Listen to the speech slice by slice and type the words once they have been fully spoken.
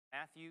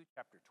Matthew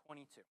chapter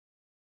 22.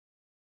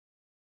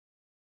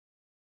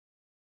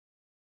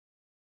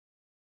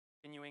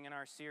 Continuing in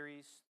our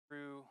series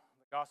through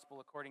the Gospel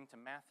according to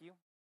Matthew.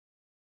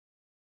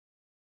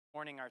 This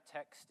morning our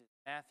text is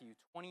Matthew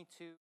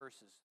 22,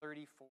 verses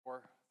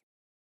 34.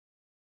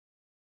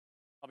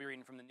 I'll be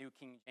reading from the New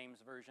King James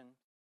Version.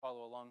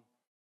 Follow along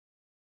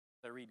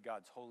as I read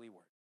God's holy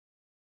word.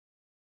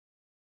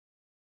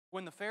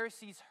 When the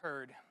Pharisees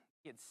heard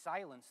he had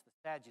silenced the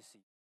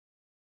Sadducees,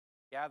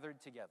 they gathered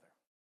together.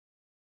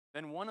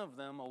 Then one of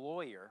them, a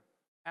lawyer,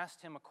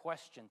 asked him a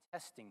question,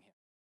 testing him,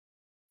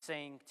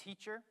 saying,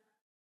 "Teacher,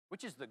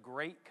 which is the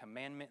great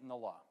commandment in the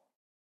law?"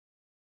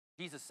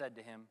 Jesus said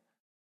to him,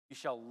 "You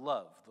shall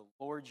love the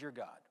Lord your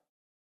God,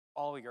 with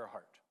all your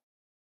heart,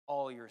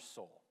 all your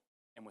soul,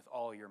 and with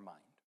all your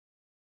mind.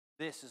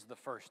 This is the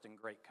first and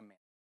great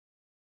commandment.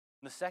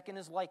 And the second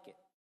is like it.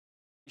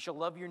 You shall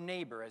love your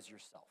neighbor as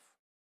yourself.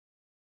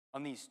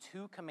 On these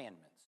two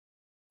commandments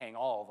hang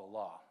all the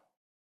law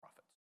and prophets."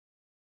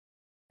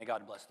 May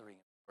God bless the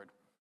reading of the word.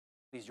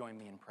 Please join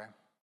me in prayer.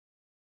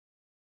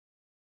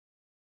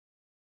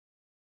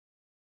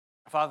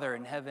 Father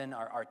in heaven,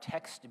 our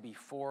text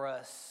before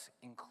us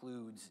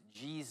includes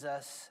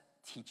Jesus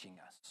teaching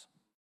us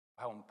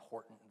how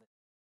important this is.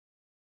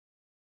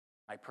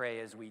 I pray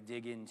as we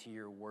dig into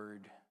your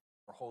word,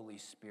 your Holy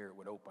Spirit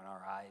would open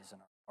our eyes and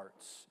our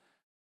hearts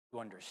to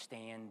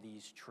understand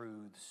these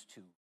truths,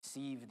 to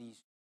receive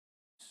these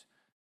truths,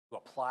 to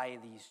apply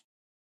these truths,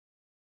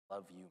 to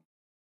love you.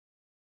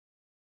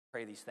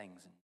 Pray these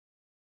things and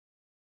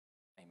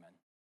amen.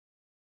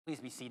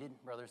 Please be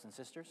seated, brothers and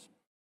sisters.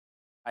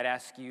 I'd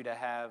ask you to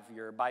have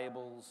your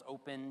Bibles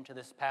open to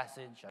this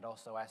passage. I'd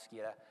also ask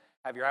you to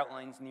have your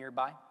outlines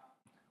nearby.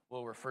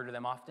 We'll refer to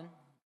them often.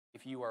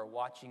 If you are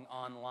watching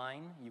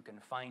online, you can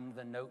find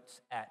the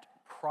notes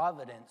at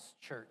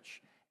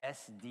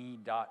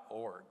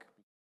providencechurchsd.org.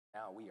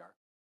 Now we are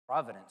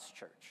Providence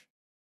Church.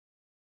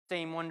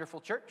 Same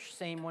wonderful church,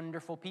 same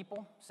wonderful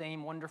people,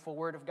 same wonderful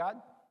Word of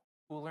God,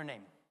 cooler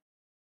name.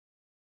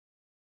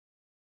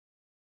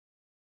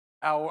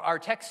 Our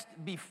text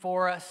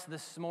before us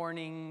this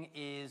morning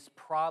is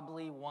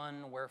probably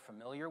one we're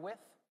familiar with.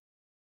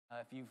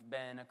 If you've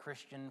been a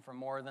Christian for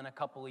more than a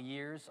couple of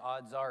years,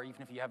 odds are,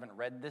 even if you haven't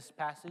read this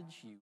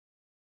passage, you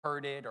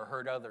heard it or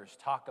heard others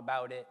talk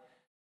about it.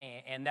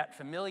 And that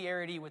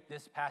familiarity with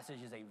this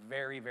passage is a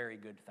very, very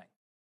good thing.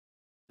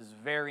 This is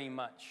very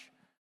much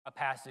a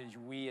passage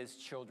we as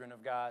children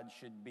of God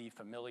should be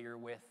familiar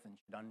with and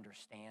should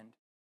understand.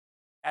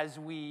 As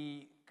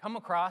we come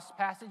across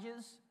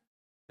passages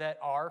that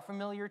are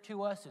familiar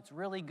to us, it's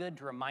really good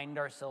to remind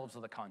ourselves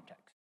of the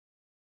context.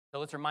 So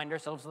let's remind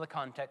ourselves of the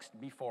context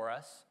before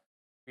us.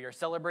 We are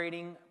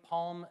celebrating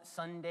Palm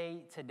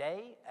Sunday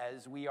today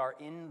as we are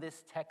in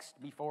this text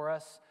before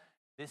us.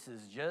 This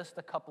is just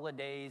a couple of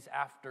days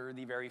after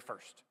the very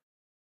first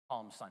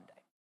Palm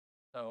Sunday.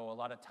 So a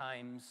lot of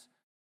times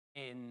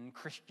in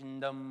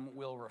Christendom,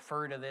 we'll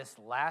refer to this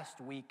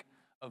last week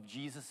of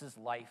Jesus'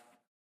 life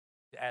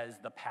as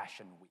the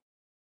Passion Week.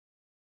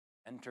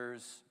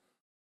 Enters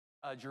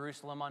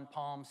Jerusalem on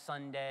Palm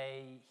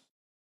Sunday,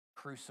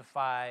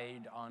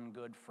 crucified on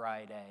Good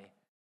Friday,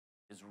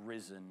 is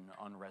risen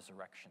on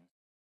Resurrection.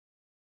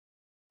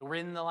 We're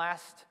in the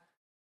last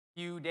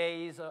few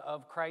days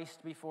of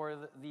Christ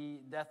before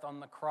the death on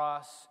the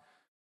cross.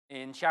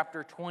 In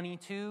chapter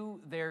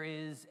 22, there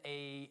is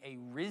a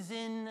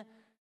risen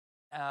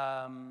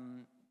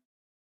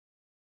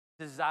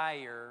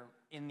desire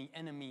in the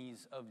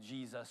enemies of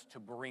Jesus to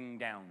bring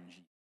down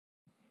Jesus.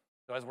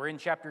 So as we're in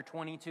chapter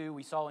 22,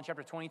 we saw in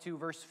chapter 22,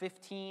 verse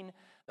 15,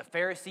 the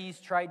Pharisees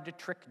tried to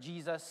trick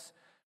Jesus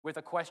with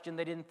a question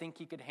they didn't think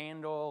he could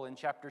handle. In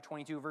chapter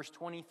 22, verse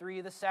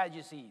 23, the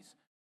Sadducees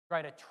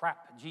tried to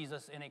trap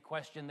Jesus in a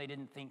question they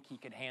didn't think he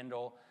could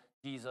handle.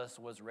 Jesus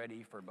was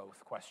ready for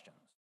both questions.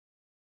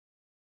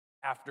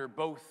 After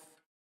both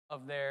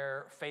of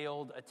their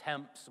failed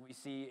attempts, we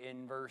see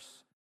in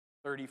verse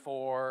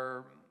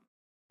 34,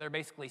 they're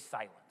basically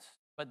silenced.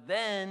 But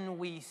then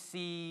we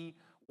see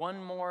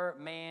one more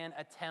man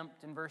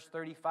attempt in verse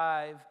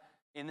 35.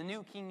 In the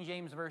New King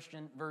James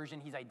Version,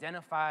 he's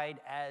identified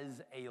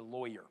as a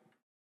lawyer.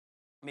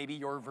 Maybe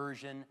your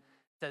version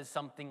says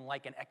something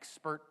like an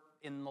expert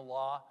in the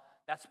law.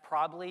 That's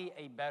probably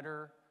a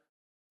better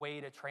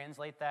way to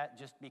translate that,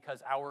 just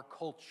because our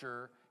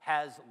culture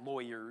has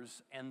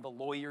lawyers, and the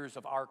lawyers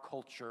of our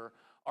culture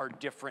are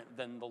different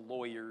than the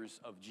lawyers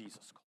of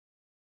Jesus' culture.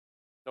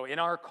 So in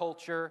our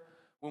culture,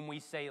 when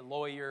we say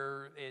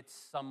lawyer, it's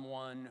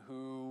someone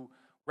who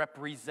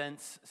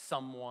represents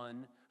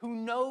someone who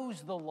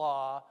knows the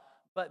law,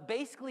 but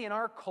basically in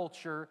our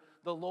culture,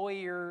 the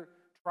lawyer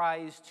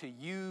tries to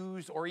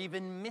use or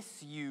even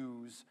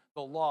misuse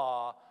the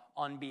law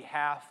on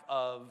behalf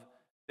of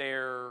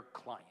their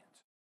client.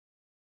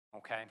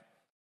 Okay?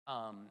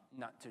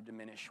 Not to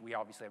diminish, we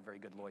obviously have very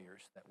good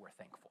lawyers that we're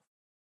thankful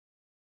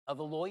for.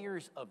 The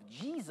lawyers of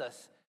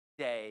Jesus'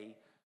 day,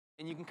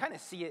 and you can kind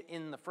of see it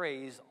in the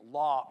phrase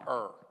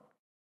law-er.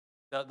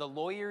 The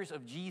lawyers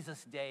of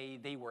Jesus' day,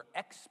 they were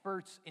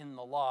experts in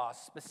the law,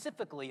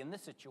 specifically in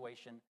this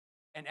situation,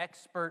 an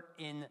expert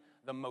in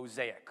the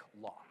Mosaic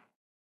law.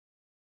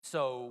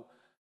 So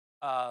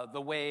the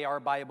way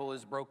our Bible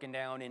is broken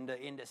down into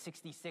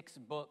 66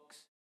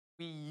 books,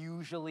 we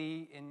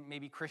usually, and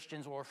maybe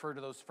Christians will refer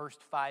to those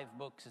first 5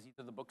 books as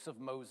either the books of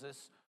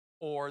Moses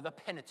or the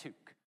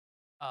Pentateuch.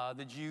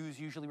 The Jews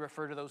usually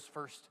refer to those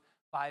first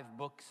 5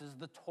 books as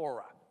the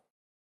Torah.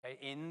 Okay?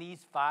 In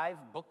these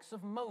 5 books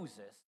of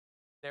Moses,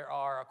 there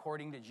are,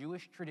 according to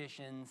Jewish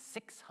tradition,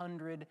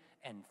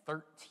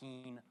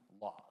 613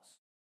 laws.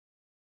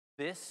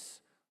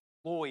 This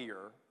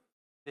lawyer,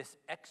 this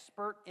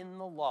expert in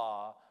the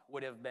law,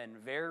 would have been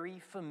very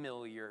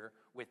familiar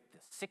with the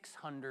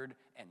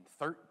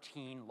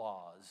 613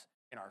 laws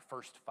in our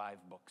first 5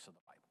 books of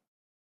the Bible.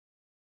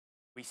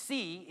 We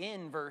see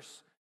in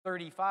verse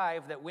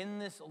 35 that when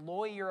this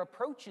lawyer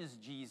approaches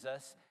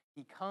Jesus,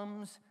 he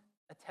comes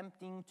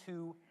attempting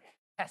to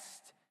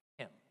test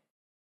him.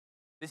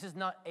 This is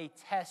not a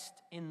test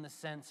in the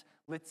sense,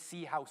 let's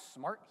see how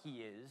smart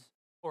he is,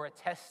 or a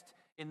test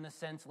in the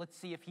sense, let's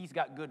see if he's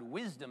got good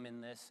wisdom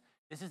in this.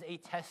 This is a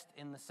test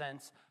in the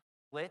sense,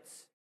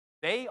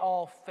 they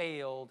all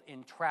failed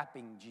in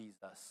trapping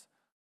Jesus.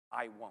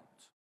 I won't.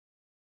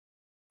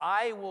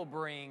 I will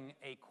bring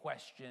a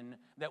question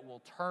that will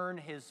turn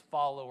his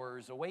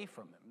followers away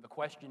from him. The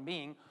question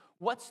being,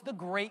 what's the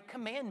great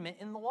commandment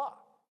in the law?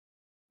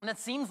 And that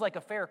seems like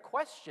a fair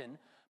question,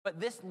 but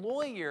this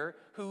lawyer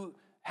who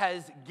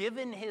has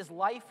given his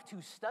life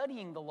to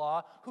studying the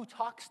law, who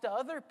talks to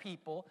other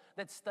people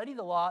that study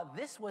the law,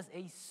 this was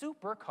a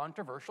super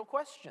controversial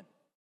question.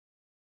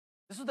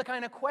 This was the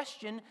kind of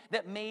question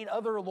that made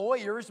other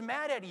lawyers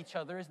mad at each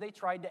other as they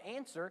tried to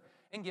answer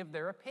and give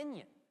their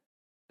opinion.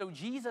 So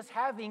Jesus,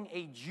 having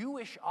a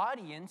Jewish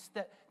audience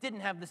that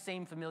didn't have the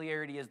same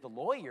familiarity as the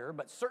lawyer,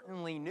 but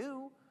certainly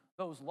knew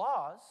those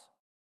laws,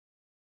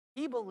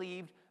 he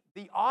believed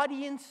the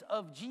audience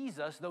of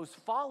Jesus, those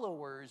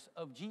followers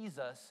of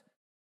Jesus,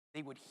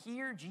 they would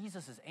hear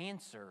Jesus'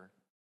 answer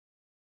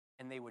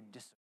and they would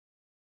disagree.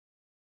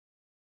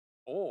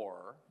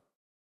 Or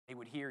they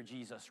would hear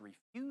Jesus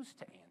refuse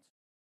to answer.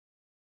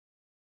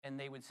 And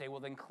they would say,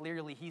 well, then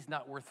clearly he's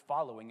not worth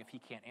following if he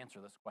can't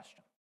answer this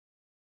question.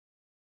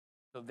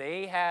 So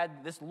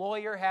this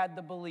lawyer had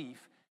the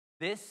belief,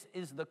 this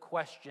is the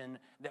question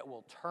that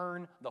will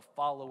turn the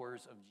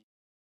followers of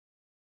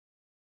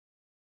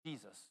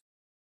Jesus,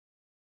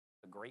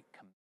 the great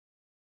commandment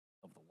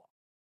of the law.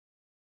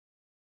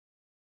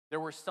 There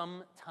were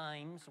some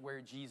times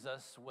where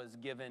Jesus was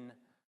given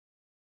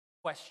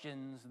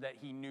questions that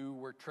he knew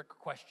were trick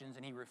questions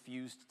and he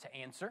refused to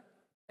answer.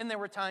 And there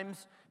were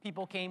times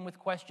people came with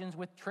questions,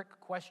 with trick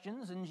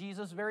questions, and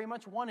Jesus very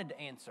much wanted to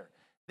answer.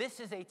 This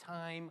is a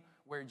time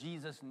where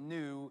Jesus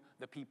knew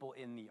the people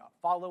in the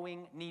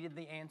following needed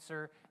the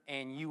answer,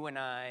 and you and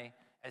I,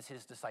 as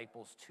his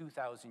disciples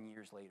 2,000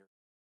 years later,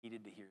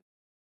 needed to hear.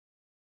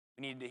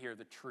 We needed to hear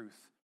the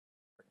truth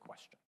trick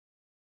question.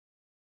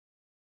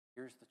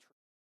 Here's the truth.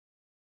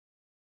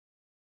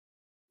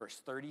 Verse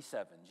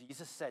 37,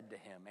 Jesus said to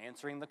him,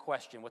 answering the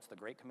question, what's the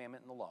great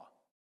commandment in the law?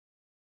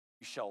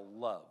 You shall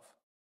love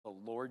the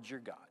Lord your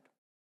God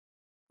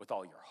with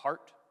all your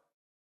heart,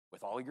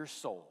 with all your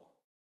soul,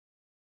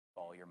 with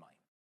all your mind.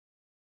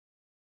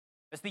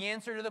 That's the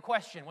answer to the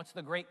question, what's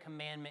the great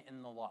commandment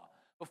in the law?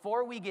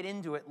 Before we get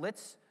into it,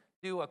 let's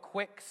do a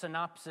quick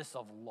synopsis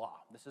of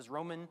law. This is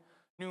Roman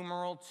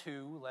numeral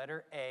 2,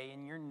 letter A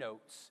in your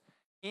notes.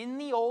 In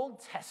the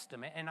Old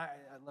Testament, and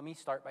let me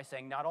start by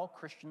saying not all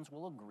Christians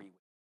will agree with it,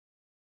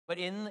 but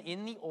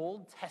in the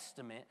Old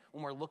Testament,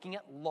 when we're looking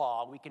at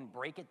law, we can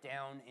break it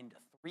down into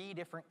 3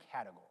 different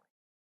categories.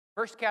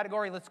 First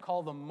category, let's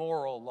call the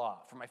moral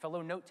law. For my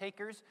fellow note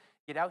takers,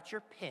 get out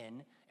your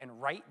pen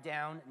and write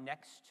down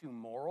next to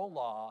moral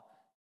law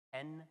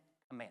 10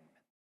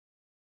 commandments.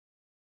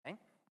 Okay?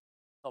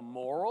 The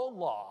moral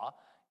law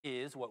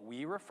is what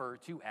we refer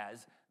to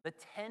as the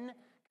 10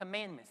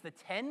 commandments. The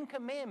 10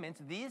 commandments,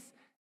 these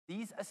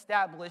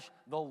establish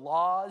the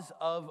laws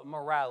of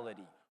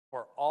morality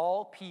for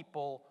all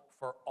people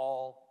for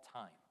all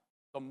time.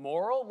 The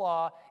moral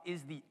law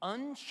is the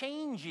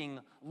unchanging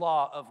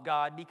law of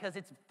God because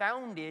it's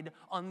founded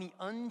on the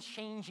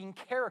unchanging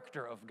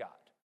character of God.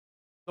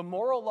 The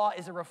moral law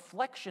is a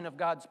reflection of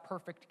God's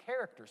perfect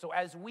character. So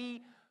as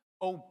we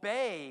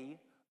obey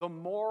the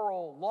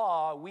moral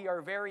law, we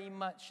are very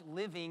much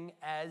living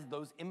as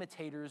those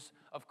imitators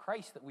of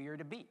Christ that we are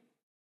to be.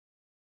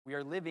 We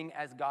are living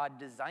as God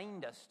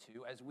designed us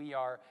to, as we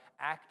are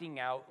acting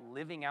out,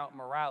 living out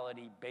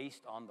morality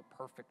based on the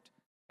perfect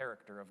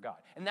character of God.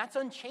 And that's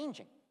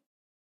unchanging.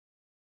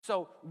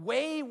 So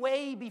way,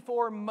 way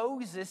before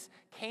Moses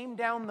came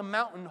down the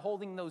mountain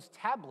holding those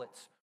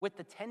tablets with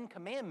the 10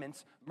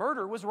 commandments,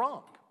 murder was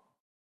wrong.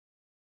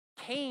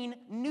 Cain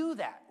knew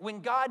that.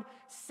 When God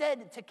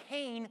said to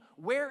Cain,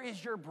 "Where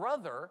is your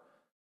brother?"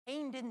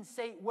 Cain didn't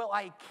say, "Well,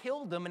 I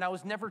killed him and I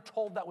was never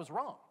told that was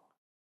wrong."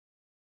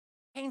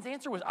 Cain's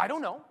answer was, "I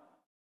don't know."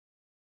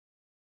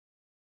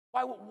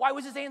 Why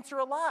was his answer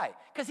a lie?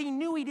 Because he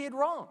knew he did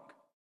wrong.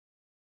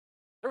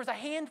 There was a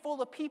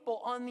handful of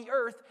people on the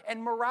earth,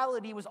 and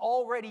morality was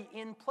already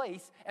in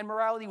place, and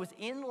morality was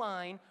in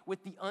line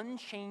with the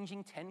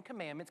unchanging Ten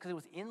Commandments because it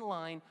was in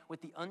line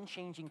with the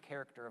unchanging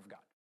character of God.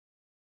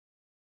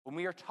 When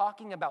we are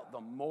talking about the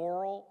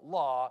moral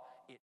law,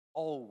 it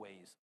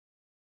always,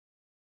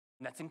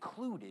 and that's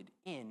included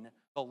in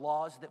the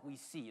laws that we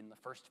see in the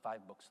first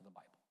 5 books of the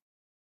Bible.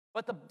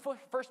 But the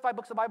first 5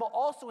 books of the Bible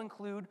also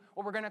include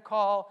what we're going to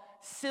call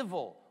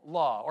civil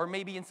law, or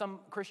maybe in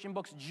some Christian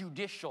books,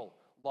 judicial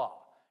law.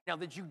 Now,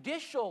 the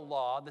judicial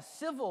law, the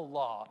civil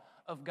law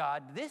of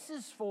God, this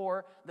is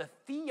for the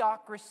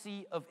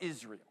theocracy of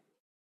Israel.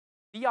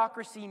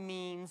 Theocracy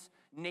means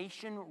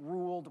nation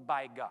ruled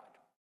by God.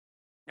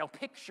 Now,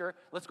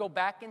 let's go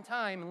back in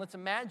time and let's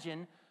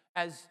imagine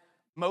as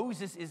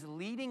Moses is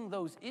leading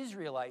those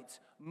Israelites,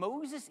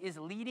 Moses is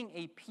leading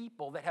a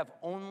people that have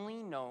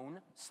only known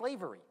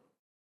slavery.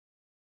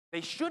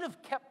 They should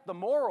have kept the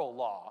moral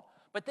law,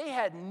 but they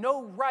had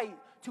no right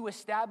to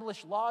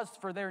establish laws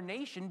for their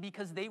nation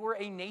because they were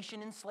a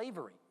nation in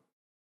slavery.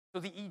 So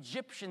the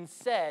Egyptians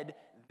said,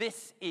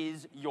 "This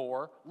is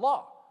your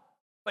law."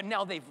 But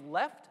now they've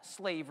left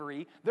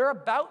slavery. They're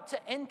about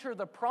to enter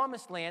the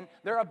promised land.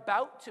 They're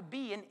about to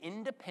be an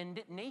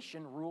independent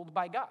nation ruled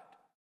by God.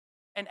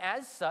 And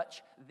as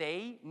such,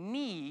 they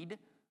need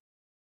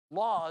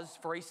laws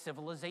for a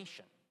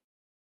civilization.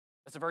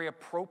 That's a very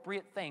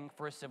appropriate thing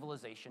for a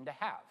civilization to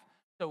have.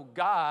 So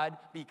God,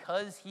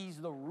 because he's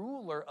the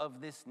ruler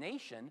of this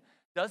nation,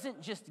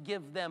 doesn't just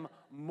give them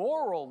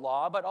moral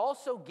law, but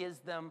also gives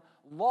them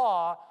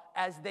law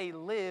as they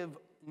live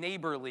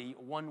neighborly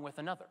one with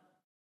another.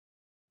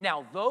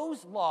 Now,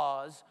 those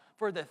laws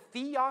for the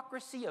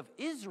theocracy of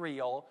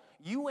Israel,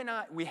 you and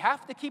I, we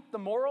have to keep the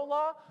moral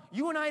law.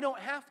 You and I don't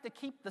have to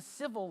keep the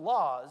civil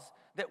laws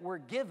that were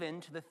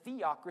given to the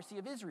theocracy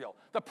of Israel.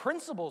 The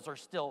principles are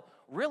still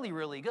really,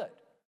 really good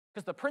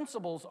because the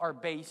principles are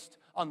based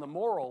on the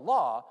moral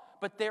law,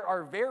 but there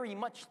are very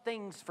much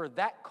things for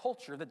that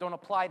culture that don't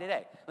apply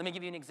today. Let me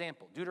give you an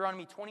example.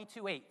 Deuteronomy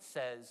 22:8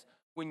 says,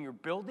 when you're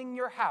building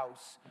your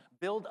house,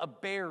 build a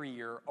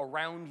barrier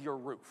around your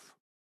roof.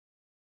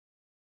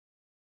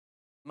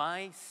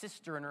 My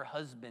sister and her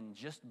husband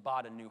just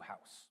bought a new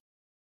house.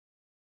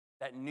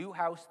 That new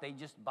house they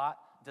just bought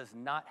does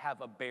not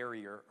have a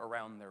barrier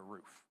around their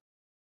roof.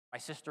 My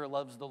sister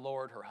loves the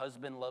Lord. Her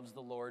husband loves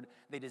the Lord.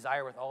 They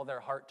desire with all their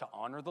heart to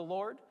honor the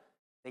Lord.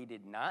 They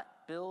did not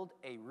build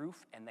a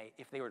roof, and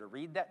if they were to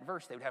read that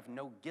verse, they would have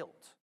no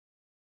guilt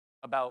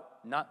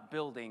about not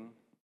building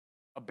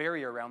a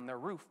barrier around their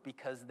roof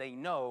because they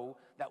know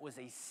that was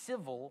a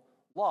civil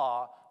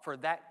law for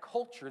that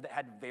culture that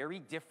had very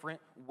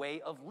different way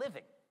of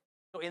living.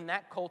 So in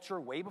that culture,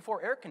 way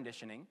before air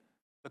conditioning,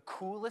 the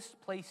coolest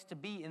place to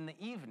be in the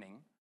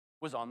evening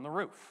was on the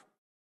roof.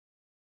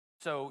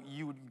 So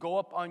you would go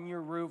up on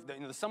your roof,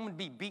 the sun would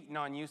be beating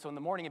on you, so in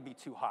the morning it'd be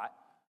too hot.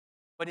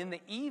 But in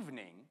the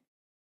evening,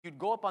 you'd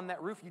go up on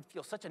that roof, you'd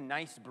feel such a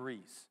nice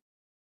breeze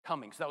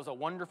coming. So that was a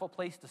wonderful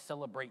place to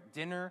celebrate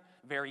dinner,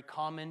 very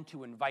common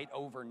to invite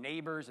over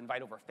neighbors,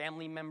 invite over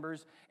family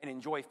members, and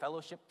enjoy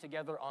fellowship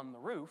together on the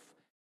roof.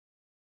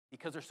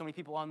 Because there's so many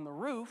people on the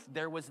roof,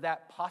 there was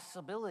that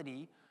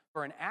possibility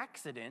for an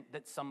accident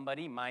that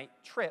somebody might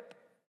trip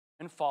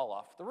and fall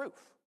off the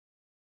roof.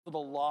 So the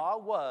law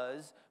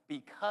was,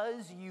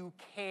 because you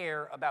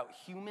care about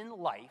human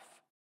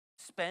life,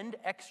 spend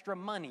extra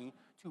money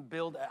to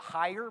build a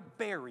higher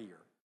barrier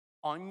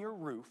on your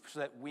roof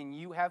so that when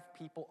you have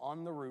people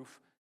on the roof,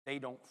 they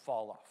don't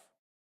fall off.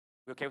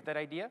 You okay with that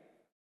idea?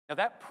 Now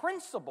that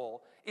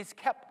principle is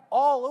kept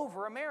all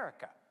over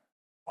America.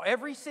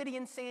 Every city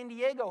in San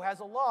Diego has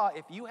a law.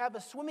 If you have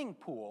a swimming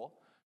pool,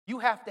 you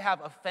have to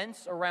have a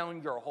fence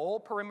around your whole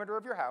perimeter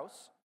of your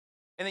house.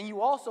 And then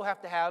you also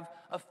have to have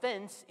a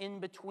fence in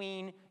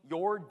between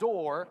your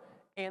door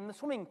and the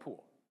swimming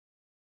pool.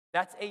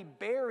 That's a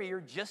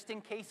barrier just in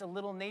case a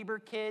little neighbor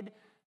kid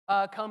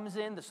comes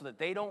in so that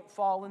they don't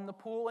fall in the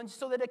pool and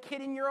so that a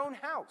kid in your own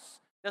house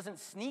doesn't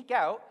sneak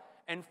out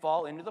and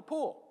fall into the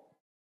pool.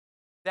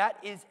 That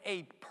is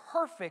a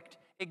perfect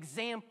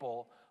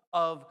example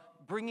of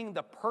bringing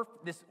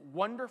this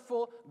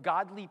wonderful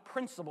godly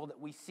principle that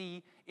we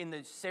see in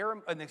the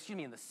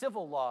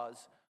civil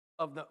laws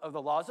of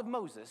the laws of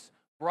Moses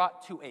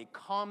brought to a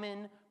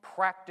common,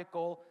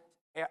 practical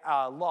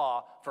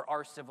law for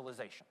our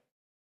civilization.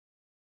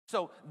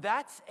 So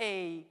that's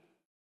a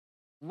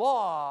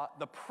law.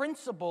 The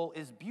principle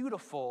is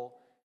beautiful.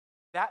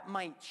 That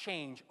might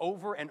change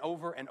over and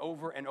over and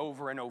over and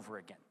over and over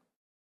again.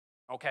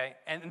 Okay?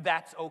 And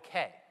that's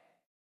okay.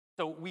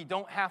 So we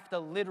don't have to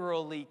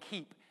literally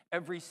keep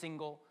every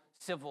single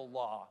civil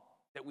law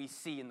that we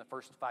see in the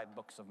first 5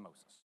 books of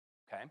Moses.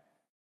 Okay?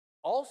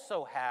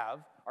 Also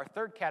have our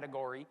third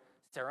category,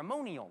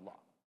 ceremonial law.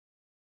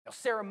 Now,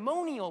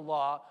 ceremonial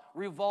law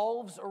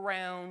revolves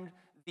around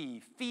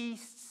the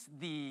feasts,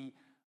 the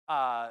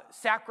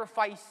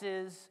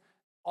sacrifices,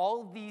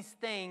 all these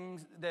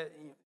things.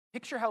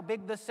 Picture how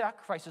big the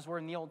sacrifices were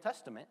in the Old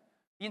Testament.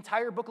 The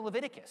entire book of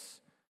Leviticus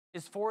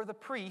is for the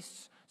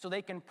priests so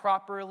they can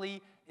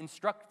properly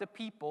instruct the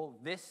people.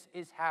 This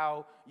is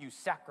how you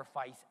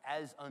sacrifice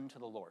as unto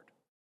the Lord.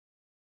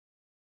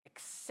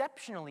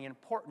 Exceptionally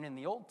important in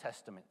the Old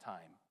Testament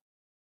time.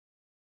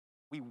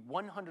 We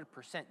 100%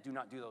 do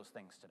not do those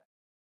things today.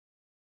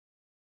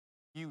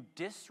 You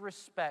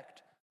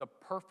disrespect the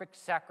perfect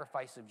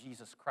sacrifice of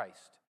Jesus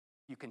Christ.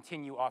 You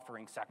continue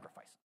offering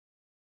sacrifices.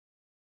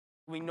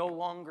 We no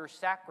longer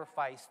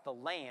sacrifice the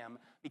lamb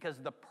because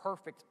the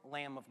perfect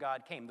Lamb of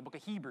God came. The book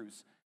of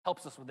Hebrews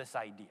helps us with this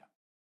idea.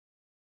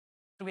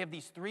 So we have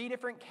these three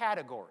different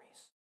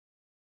categories.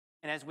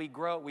 And as we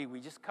grow, we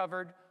just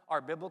covered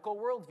our biblical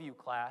worldview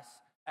class.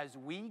 As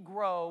we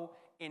grow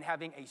in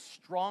having a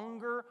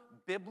stronger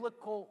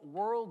biblical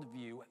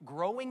worldview,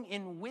 growing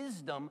in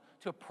wisdom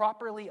to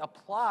properly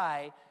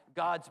apply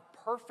God's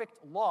perfect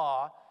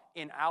law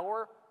in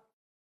our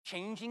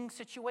changing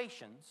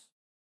situations,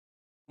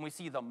 when we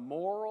see the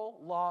moral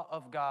law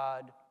of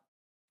God,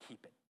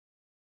 keep it.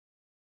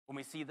 When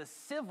we see the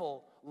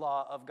civil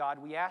law of God,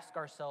 we ask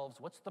ourselves,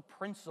 what's the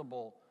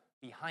principle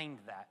behind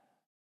that?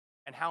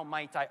 And how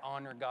might I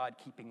honor God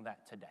keeping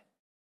that today?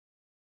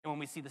 And when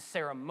we see the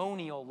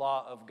ceremonial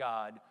law of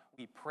God,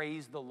 we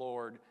praise the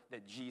Lord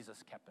that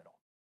Jesus kept it all.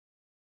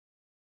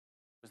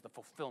 It was the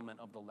fulfillment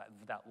of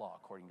that law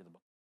according to the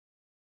book.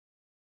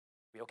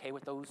 Are we okay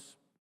with those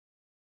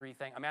three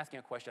things? I'm asking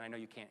a question I know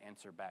you can't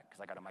answer back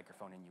because I got a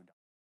microphone and you don't.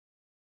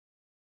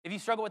 If you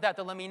struggle with that,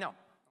 then let me know,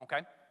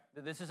 okay?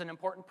 This is an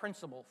important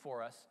principle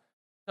for us.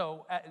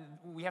 So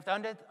we have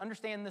to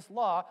understand this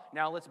law.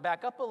 Now let's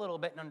back up a little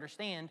bit and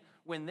understand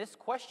when this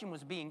question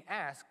was being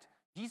asked,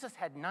 Jesus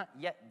had not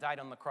yet died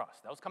on the cross.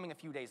 That was coming a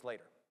few days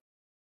later.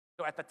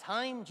 So at the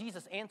time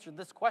Jesus answered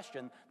this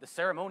question, the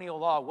ceremonial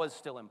law was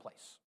still in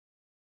place,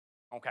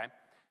 okay?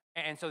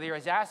 And so there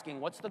is asking,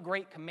 what's the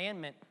great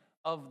commandment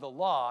of the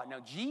law? Now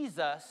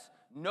Jesus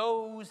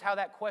knows how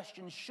that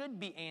question should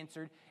be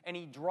answered, and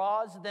he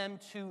draws them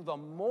to the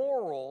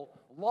moral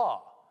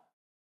law.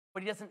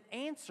 But he doesn't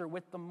answer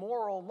with the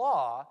moral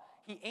law.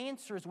 He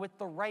answers with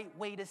the right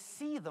way to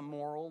see the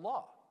moral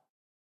law.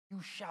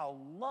 You shall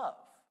love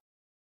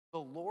the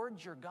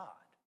Lord your God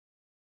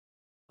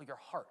with your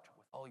heart,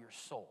 with all your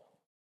soul,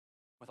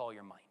 with all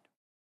your mind.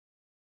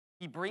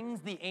 He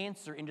brings the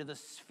answer into the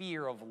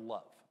sphere of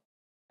love.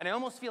 And I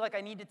almost feel like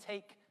I need to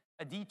take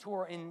a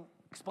detour and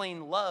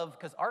explain love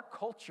because our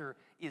culture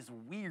is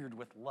weird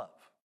with love.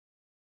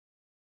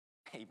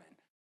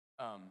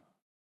 Amen.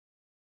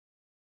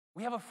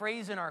 We have a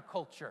phrase in our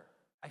culture,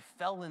 I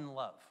fell in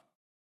love.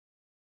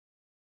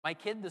 My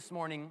kid this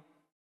morning,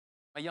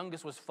 my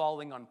youngest, was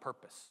falling on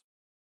purpose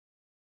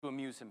to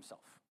amuse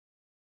himself.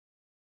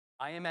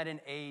 I am at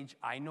an age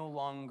I no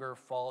longer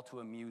fall to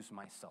amuse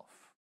myself.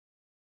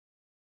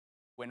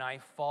 When I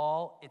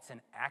fall, it's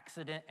an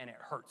accident and it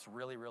hurts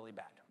really, really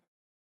bad.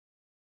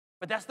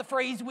 But that's the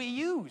phrase we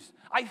use.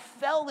 I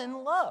fell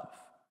in love.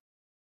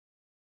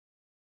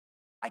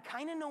 I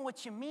kind of know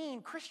what you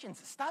mean. Christians,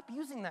 stop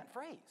using that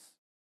phrase.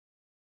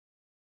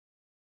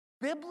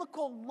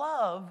 Biblical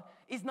love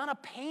is not a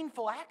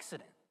painful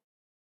accident.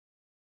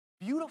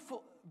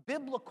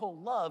 Biblical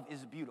love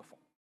is beautiful.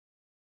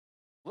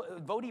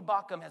 Voddie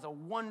Baucham has a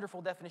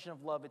wonderful definition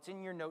of love. It's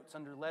in your notes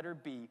under letter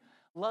B.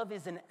 Love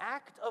is an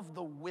act of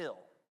the will,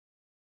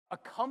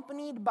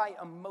 accompanied by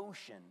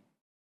emotion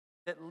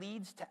that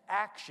leads to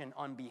action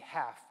on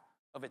behalf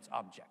of its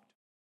object.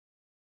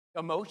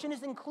 Emotion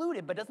is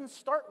included, but doesn't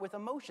start with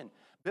emotion.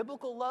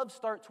 Biblical love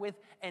starts with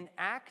an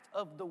act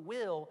of the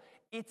will.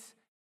 It's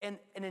an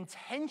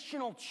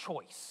intentional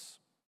choice.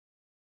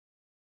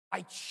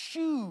 I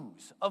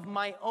choose of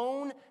my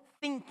own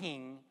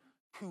thinking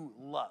to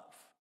love.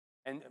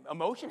 And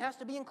emotion has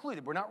to be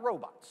included. We're not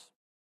robots.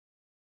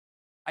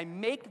 I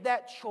make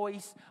that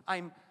choice.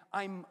 I'm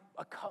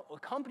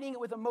accompanying it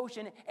with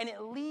emotion, and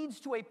it leads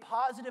to a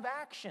positive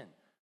action.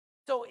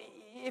 So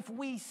if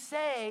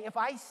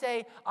I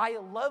say, I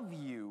love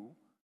you,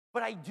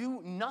 but I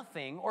do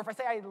nothing, or if I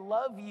say I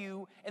love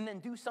you and then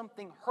do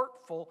something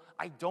hurtful,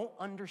 I don't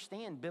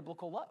understand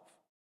biblical love.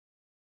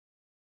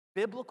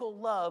 Biblical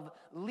love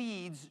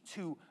leads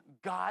to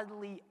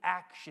godly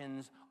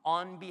actions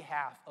on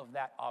behalf of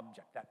that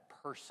object, that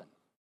person,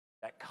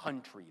 that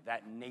country,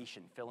 that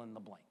nation, fill in the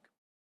blank.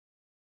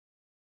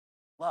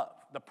 Love,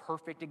 the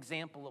perfect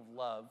example of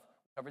love,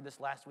 covered this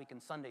last week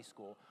in Sunday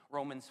school,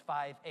 Romans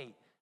 5:8.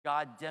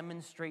 God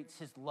demonstrates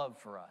his love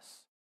for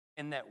us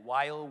in that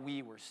while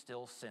we were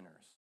still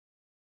sinners,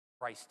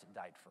 Christ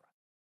died for us.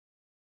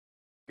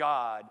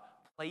 God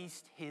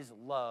placed his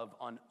love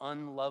on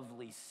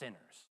unlovely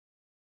sinners,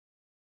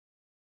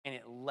 and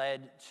it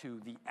led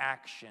to the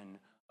action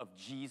of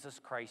Jesus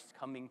Christ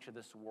coming to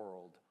this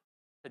world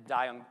to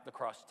die on the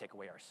cross to take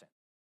away our sin.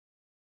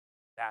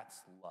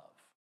 That's love.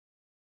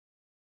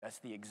 That's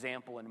the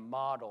example and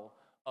model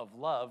of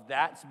love.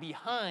 That's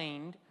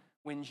behind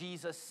when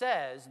Jesus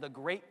says the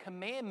great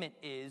commandment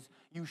is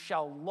you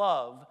shall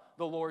love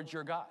the Lord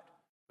your God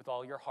with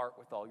all your heart,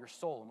 with all your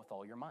soul, and with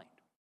all your mind.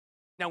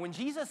 Now, when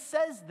Jesus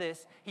says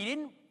this, he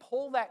didn't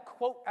pull that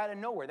quote out of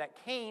nowhere.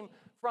 That came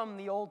from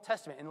the Old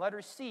Testament. In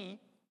letter C,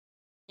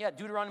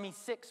 Deuteronomy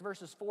 6,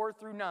 verses 4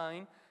 through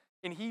 9.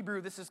 In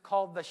Hebrew, this is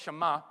called the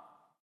Shema.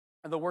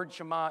 And the word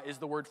Shema is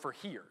the word for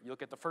hear. You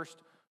look at the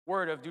first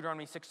word of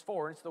Deuteronomy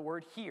 6:4, and it's the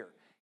word hear.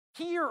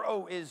 Hear,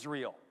 O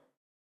Israel,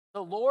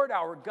 the Lord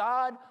our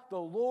God, the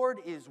Lord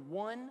is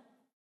one.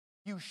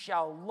 You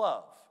shall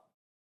love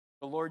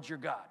the Lord your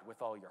God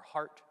with all your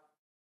heart,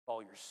 with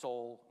all your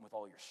soul, and with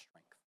all your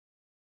strength.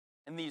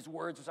 And these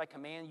words which I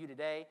command you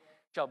today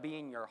shall be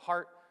in your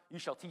heart. You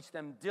shall teach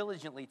them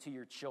diligently to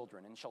your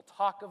children, and shall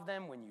talk of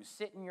them when you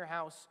sit in your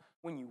house,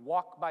 when you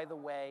walk by the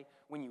way,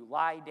 when you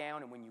lie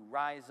down, and when you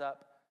rise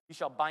up. You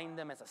shall bind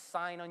them as a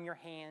sign on your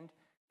hand.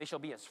 They shall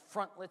be as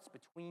frontlets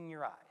between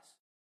your eyes.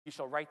 You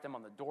shall write them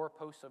on the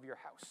doorposts of your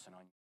house and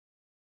on your...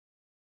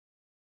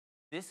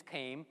 This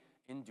came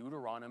in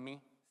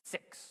Deuteronomy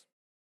 6.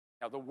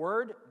 Now, the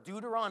word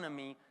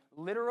Deuteronomy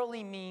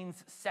literally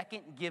means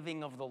second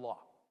giving of the law.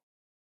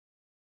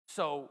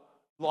 So,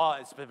 law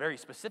is very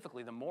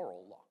specifically the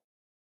moral law.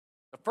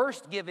 The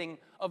first giving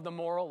of the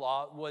moral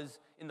law was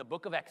in the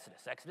book of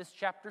Exodus. Exodus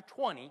chapter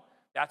 20,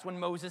 that's when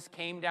Moses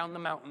came down the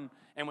mountain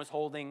and was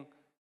holding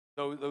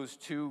those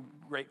two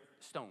great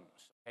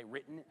stones.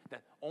 Okay,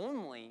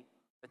 only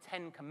the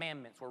 10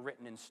 Commandments were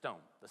written in stone.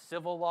 The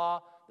civil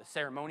law, the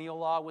ceremonial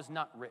law was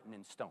not written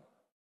in stone.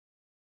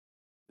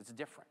 It's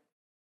different.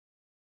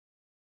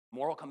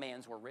 Moral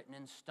commands were written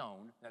in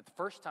stone. And the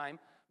first time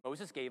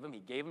Moses gave them, he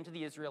gave them to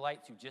the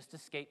Israelites who just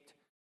escaped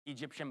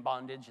Egyptian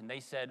bondage, and they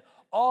said,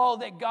 all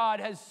that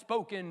God has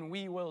spoken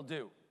we will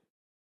do.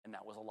 And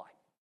that was a lie.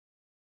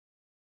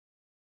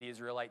 The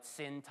Israelites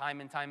sinned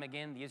time and time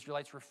again. The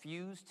Israelites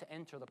refused to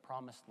enter the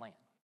promised land.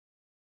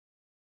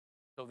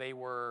 So they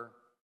were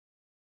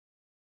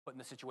put in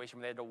the situation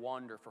where they had to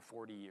wander for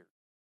 40 years.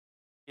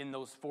 In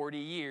those 40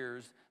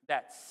 years,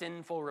 that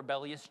sinful,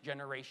 rebellious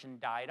generation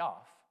died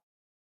off,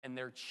 and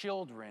their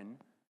children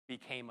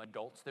became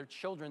adults. Their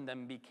children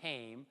then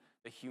became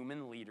the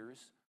human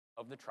leaders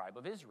of the tribe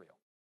of Israel.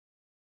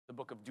 The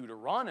book of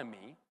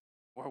Deuteronomy,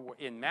 where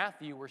in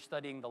Matthew we're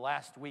studying the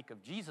last week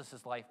of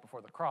Jesus' life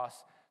before the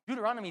cross.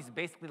 Deuteronomy is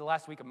basically the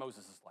last week of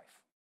Moses' life.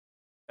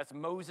 That's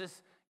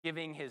Moses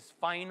giving his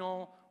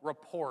final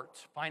report,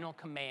 final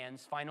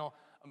commands, final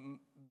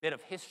bit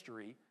of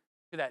history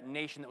to that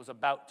nation that was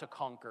about to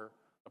conquer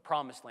the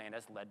promised land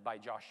as led by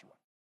Joshua.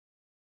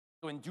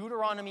 So in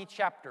Deuteronomy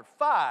chapter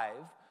 5,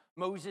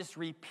 Moses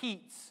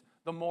repeats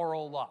the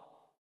moral law.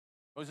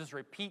 Moses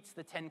repeats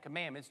the 10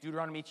 Commandments,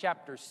 Deuteronomy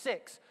chapter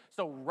 6.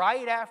 So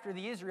right after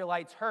the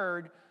Israelites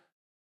heard,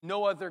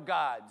 no other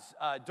gods,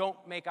 don't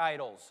make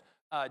idols,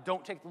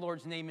 don't take the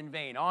Lord's name in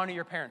vain, honor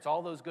your parents,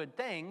 all those good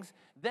things,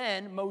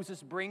 then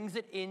Moses brings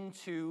it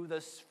into the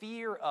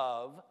sphere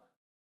of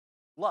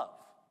love.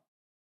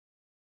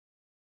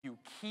 You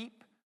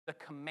keep the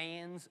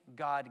commands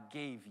God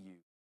gave you.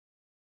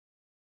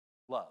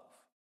 Love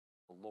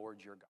the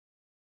Lord your God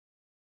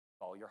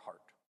with all your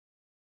heart,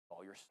 with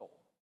all your soul,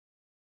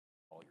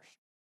 with all your strength.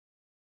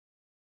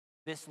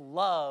 This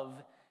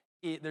love,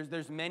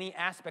 there's many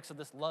aspects of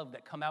this love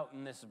that come out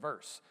in this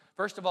verse.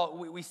 First of all,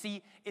 we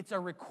see it's a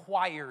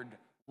required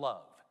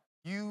love.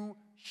 You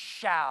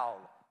shall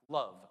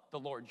love the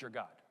Lord your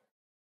God.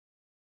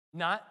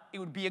 Not, it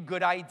would be a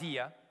good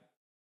idea.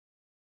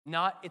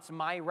 Not, it's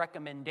my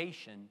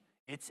recommendation.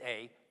 It's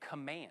a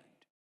command.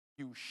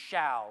 You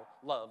shall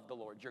love the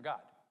Lord your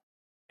God.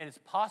 And it's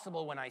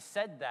possible when I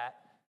said that,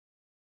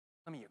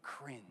 some of you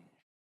cringe.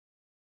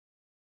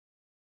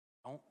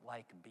 Don't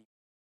like being.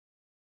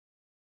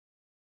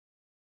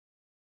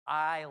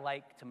 I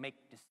like to make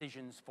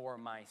decisions for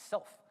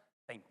myself.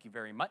 Thank you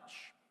very much.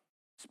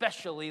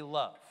 Especially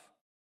love.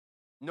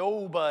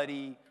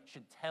 Nobody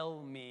should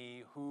tell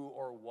me who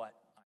or what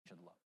I should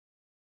love.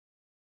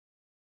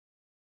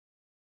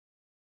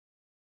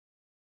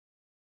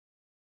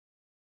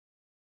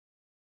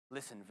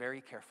 Listen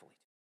very carefully.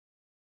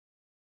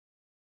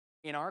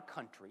 In our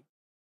country,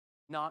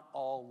 not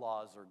all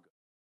laws are good.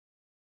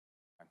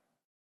 Okay?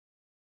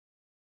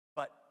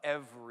 But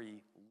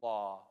every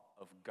law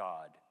of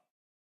God,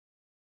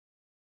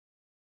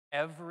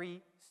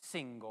 every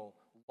single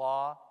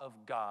law of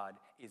God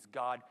is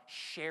God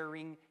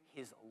sharing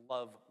his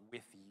love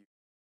with you.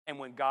 And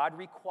when God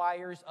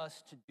requires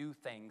us to do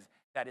things,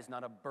 that is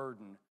not a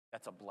burden,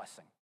 that's a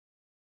blessing.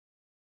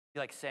 It's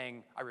like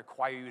saying, I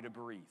require you to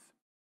breathe.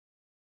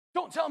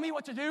 Don't tell me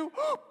what to do.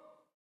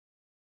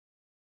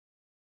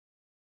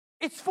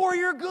 It's for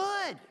your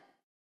good.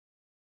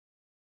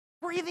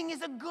 Breathing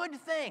is a good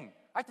thing.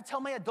 I have to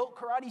tell my adult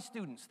karate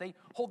students, they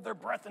hold their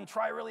breath and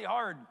try really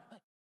hard.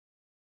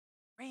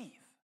 Breathe.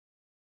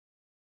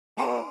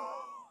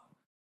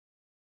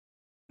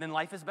 Then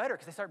life is better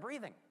because they start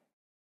breathing.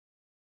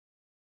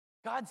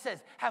 God says,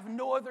 have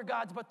no other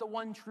gods but the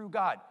one true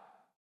God.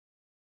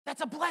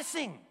 That's a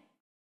blessing.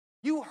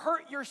 You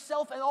hurt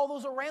yourself and all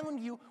those around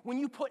you when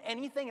you put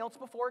anything else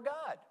before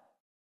God.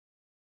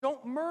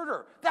 Don't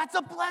murder. That's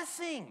a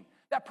blessing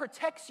that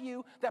protects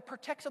you, that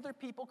protects other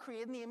people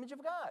created in the image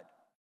of God.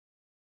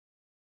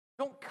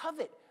 Don't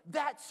covet.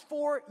 That's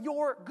for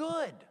your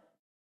good.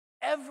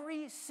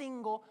 Every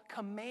single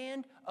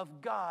command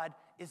of God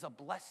is a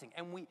blessing.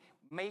 And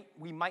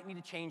we might need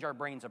to change our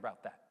brains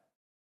about that.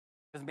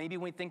 Because maybe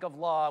when we think of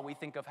law, we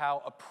think of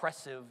how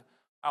oppressive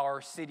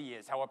our city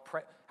is, how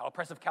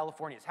oppressive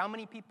California is. How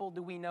many people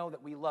do we know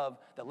that we love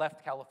that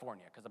left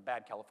California because of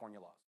bad California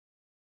laws?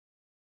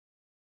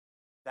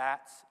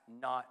 That's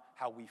not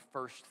how we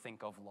first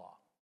think of law.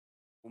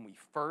 When we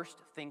first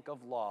think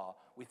of law,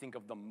 we think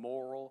of the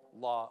moral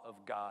law of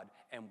God,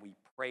 and we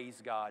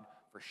praise God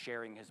for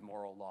sharing his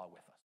moral law with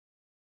us.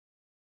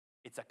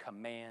 It's a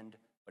command,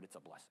 but it's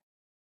a blessing.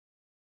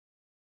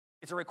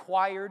 It's a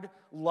required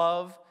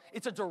love.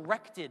 It's a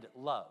directed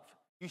love.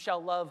 You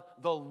shall love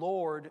the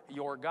Lord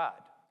your God.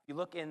 If you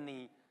look in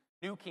the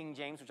New King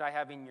James, which I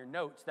have in your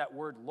notes, that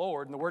word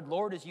Lord, and the word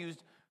Lord is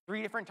used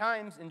 3 different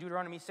times in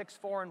Deuteronomy 6,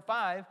 4, and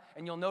 5,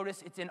 and you'll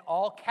notice it's in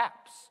all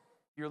caps.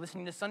 If you're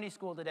listening to Sunday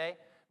school today,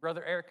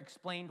 Brother Eric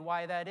explained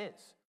why that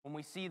is. When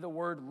we see the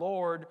word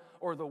Lord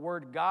or the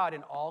word God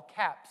in all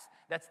caps,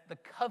 that's the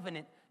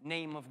covenant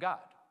name of God.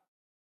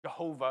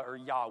 Jehovah or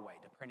Yahweh,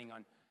 depending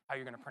on how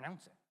you're going to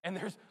pronounce it. And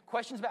there's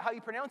questions about how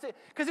you pronounce it,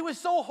 because it was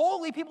so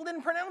holy, people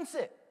didn't pronounce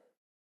it.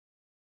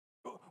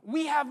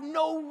 We have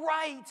no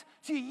right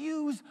to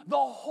use the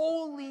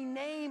holy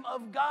name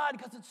of God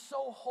because it's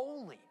so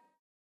holy.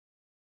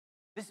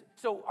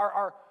 So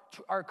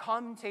our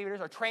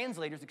commentators, our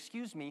translators,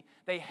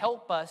 they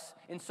help us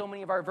in so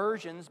many of our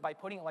versions by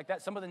putting it like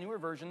that. Some of the newer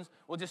versions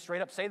will just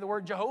straight up say the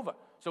word Jehovah,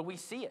 so we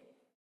see it.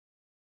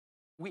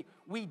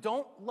 We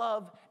don't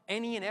love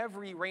any and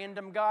every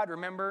random God.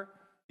 Remember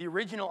the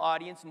original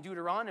audience in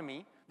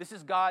Deuteronomy. This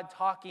is God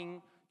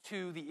talking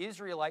to the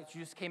Israelites who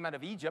just came out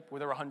of Egypt, where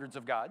there were hundreds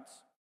of gods.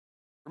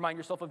 Remind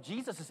yourself of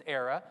Jesus'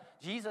 era.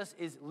 Jesus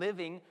is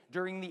living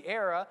during the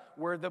era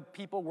where the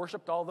people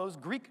worshipped all those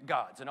Greek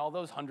gods and all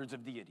those hundreds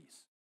of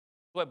deities.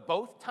 So at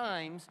both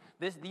times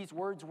these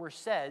words were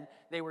said,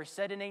 they were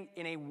said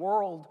in a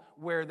world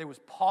where there was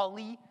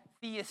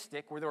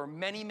polytheistic, where there were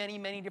many, many,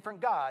 many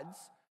different gods.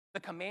 The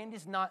command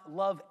is not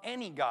love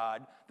any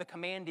God. The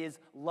command is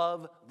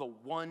love the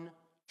one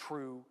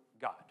true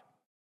God.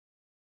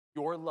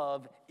 Your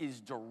love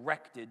is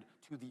directed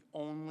to the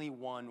only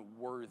one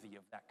worthy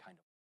of that kind of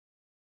love.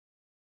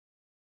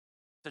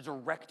 It's a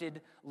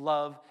directed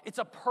love. It's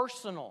a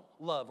personal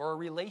love or a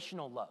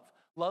relational love.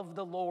 Love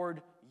the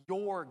Lord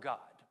your God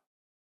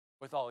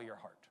with all your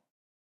heart.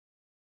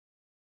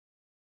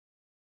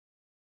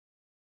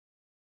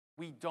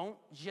 We don't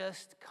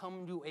just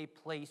come to a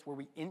place where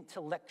we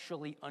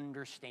intellectually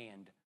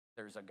understand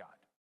there's a God.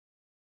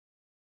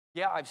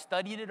 Yeah, I've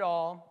studied it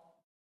all.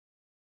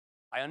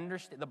 I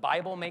understand. The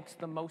Bible makes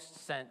the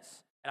most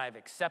sense, and I've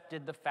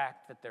accepted the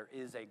fact that there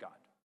is a God.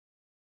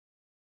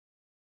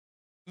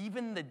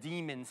 Even the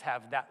demons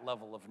have that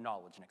level of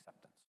knowledge and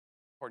acceptance,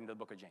 according to the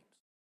book of James.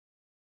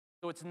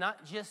 So it's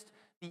not just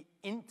the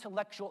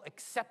intellectual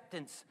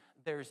acceptance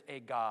there's a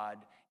God.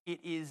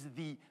 It is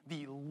the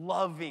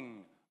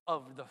loving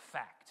of the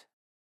fact.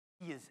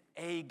 He is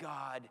a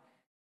God,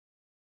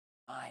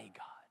 my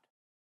God.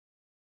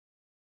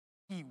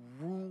 He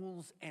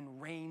rules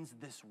and reigns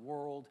this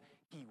world.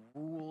 He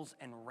rules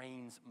and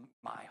reigns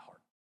my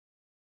heart.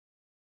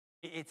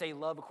 It's a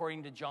love,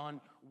 according to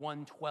John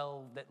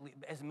 1:12, that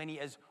as many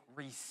as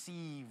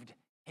received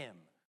him,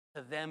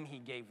 to them he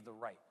gave the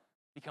right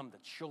to become the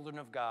children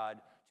of God,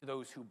 to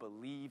those who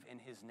believe in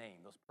his name.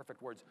 Those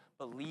perfect words,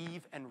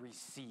 believe and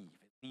receive.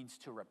 It leads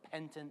to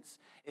repentance.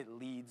 It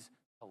leads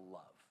to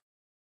love.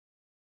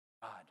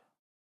 God,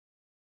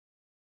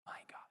 my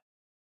God.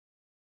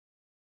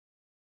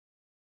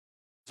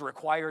 It's a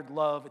required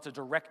love. It's a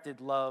directed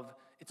love.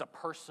 It's a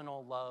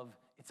personal love.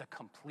 It's a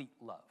complete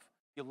love.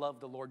 You love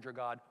the Lord your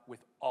God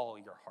with all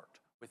your heart,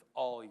 with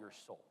all your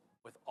soul,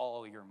 with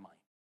all your mind.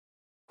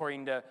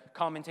 According to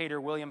commentator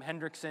William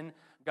Hendrickson,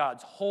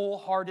 God's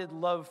wholehearted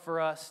love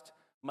for us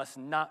must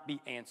not be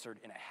answered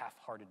in a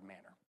half-hearted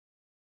manner.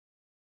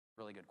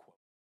 Really good quote.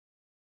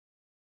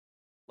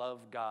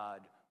 Love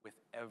God with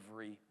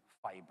every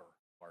fiber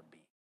of our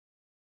being.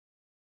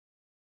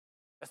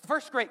 That's the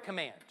first great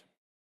command.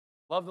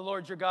 Love the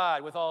Lord your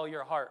God with all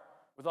your heart,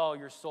 with all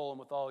your soul, and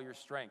with all your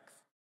strength.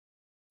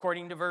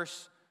 According to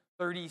verse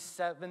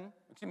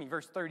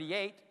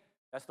 38,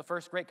 that's the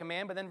first great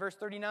command, but then verse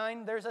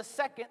 39, there's a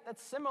second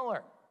that's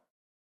similar.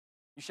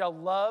 You shall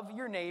love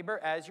your neighbor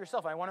as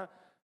yourself.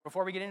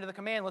 Before we get into the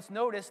command, let's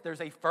notice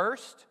there's a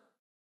first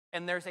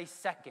and there's a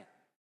second.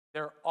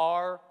 There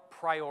are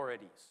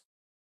priorities.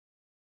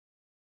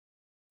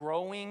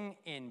 Growing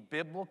in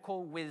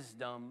biblical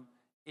wisdom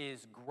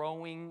is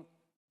growing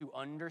to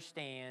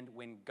understand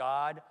when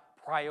God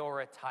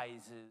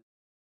prioritizes,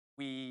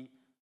 we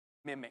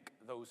mimic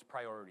those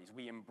priorities.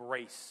 We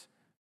embrace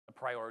the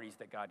priorities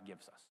that God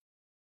gives us.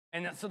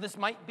 And so this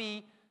might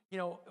be,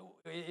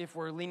 if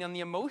we're leaning on the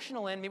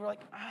emotional end, maybe we're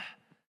like,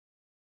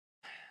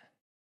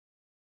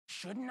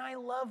 shouldn't I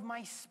love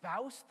my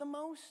spouse the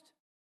most?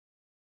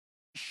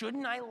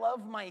 Shouldn't I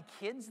love my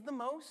kids the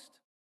most?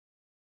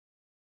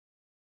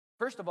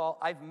 First of all,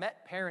 I've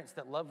met parents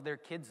that love their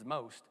kids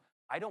most,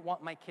 I don't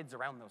want my kids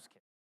around those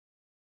kids.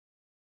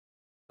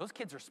 Those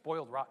kids are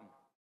spoiled rotten.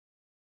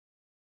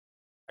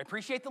 I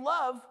appreciate the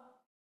love,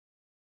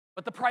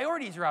 but the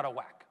priorities are out of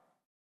whack.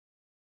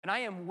 And I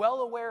am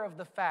well aware of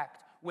the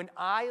fact when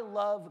I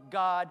love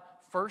God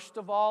first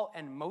of all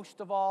and most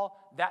of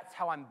all, that's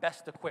how I'm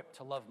best equipped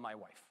to love my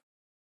wife.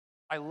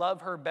 I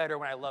love her better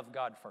when I love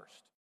God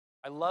first.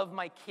 I love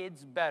my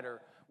kids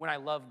better when I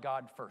love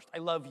God first. I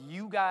love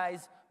you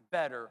guys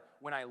better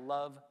when I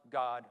love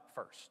God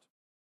first.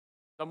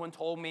 Someone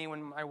told me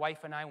when my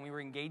wife and I, when we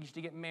were engaged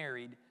to get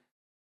married,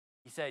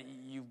 he said,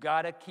 you've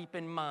got to keep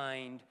in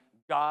mind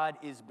God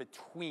is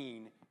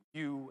between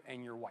you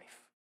and your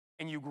wife.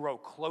 And you grow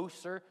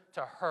closer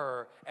to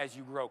her as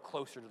you grow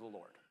closer to the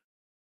Lord.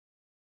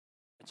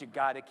 But you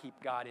got to keep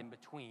God in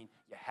between.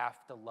 You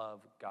have to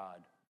love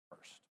God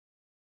first.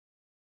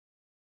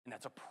 And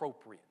that's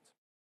appropriate.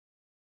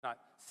 Not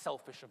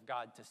selfish of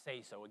God to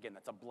say so. Again,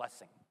 that's a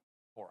blessing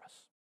for us.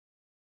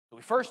 So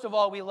first of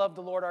all, we love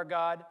the Lord our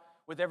God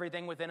with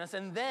everything within us.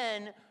 And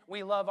then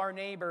we love our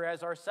neighbor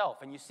as ourselves.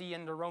 And you see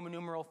in the Roman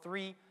numeral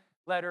 3,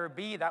 letter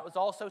B, that was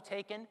also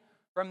taken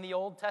from the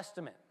Old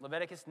Testament.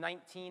 Leviticus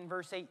 19,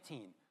 verse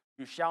 18.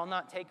 You shall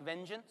not take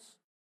vengeance,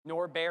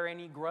 nor bear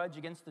any grudge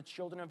against the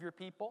children of your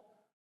people,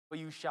 but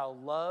you shall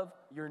love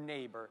your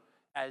neighbor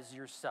as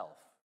yourself.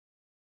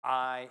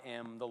 I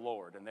am the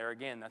Lord. And there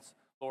again, that's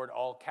Lord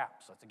all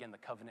caps. That's again the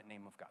covenant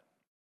name of God.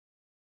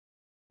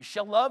 You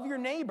shall love your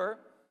neighbor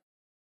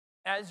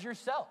as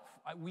yourself.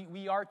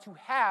 We are to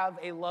have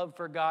a love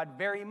for God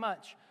very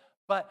much.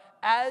 But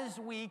as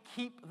we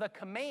keep the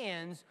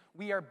commands,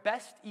 we are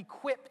best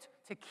equipped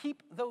to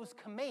keep those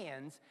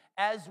commands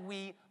as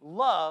we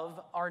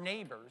love our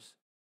neighbors,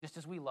 just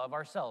as we love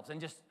ourselves.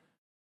 And just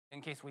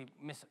in case we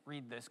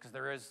misread this, because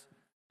there is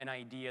an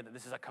idea that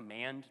this is a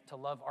command to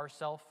love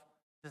ourselves.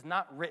 This is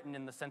not written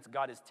in the sense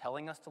God is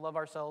telling us to love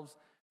ourselves.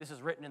 This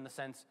is written in the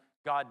sense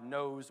God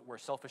knows we're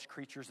selfish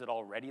creatures that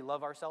already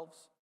love ourselves.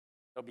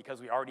 So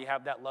because we already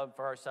have that love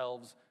for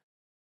ourselves,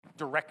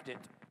 direct it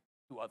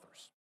to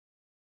others.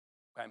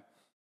 Okay?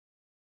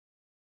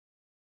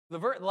 The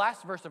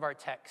last verse of our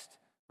text,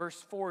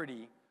 verse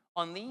 40,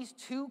 on these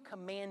two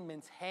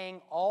commandments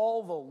hang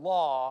all the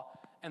law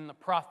and the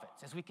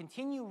prophets. As we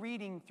continue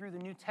reading through the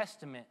New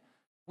Testament,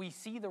 we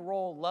see the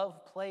role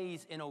love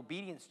plays in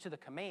obedience to the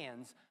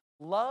commands.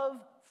 Love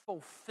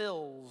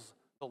fulfills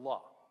the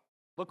law.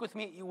 Look with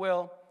me, if you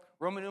will.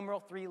 Roman numeral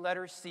 3,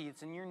 letter C.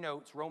 It's in your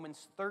notes.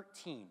 Romans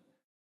 13,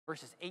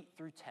 verses 8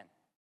 through 10.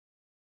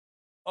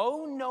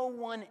 Owe no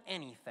one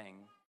anything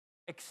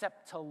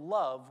except to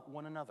love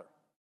one another.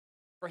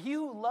 For he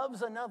who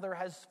loves another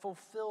has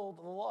fulfilled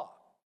the law.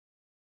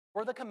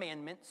 For the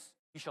commandments,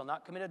 you shall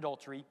not commit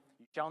adultery,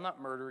 you shall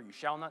not murder, you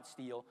shall not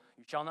steal,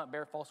 you shall not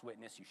bear false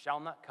witness, you shall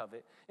not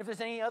covet. If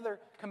there's any other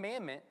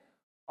commandment,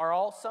 are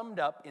all summed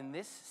up in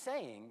this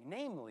saying,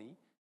 namely,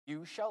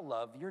 you shall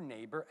love your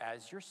neighbor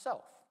as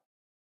yourself.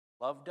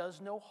 Love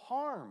does no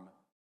harm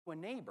to a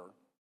neighbor.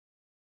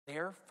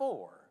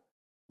 Therefore,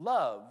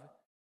 love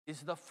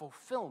is the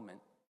fulfillment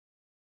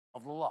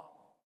of the law.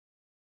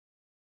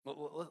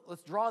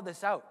 Let's draw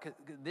this out, because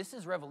this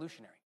is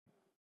revolutionary.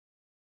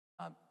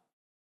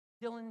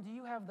 Dylan, do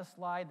you have the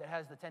slide that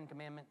has the 10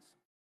 Commandments?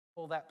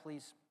 Pull that,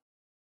 please.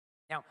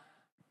 Now,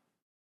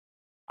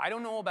 I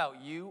don't know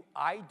about you.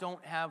 I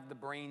don't have the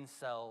brain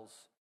cells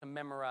to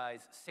memorize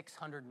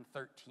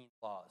 613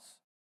 laws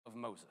of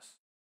Moses.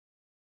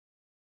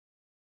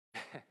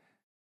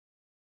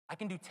 I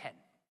can do 10.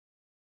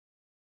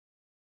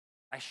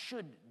 I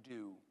should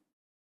do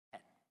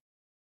 10.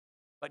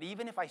 But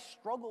even if I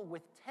struggle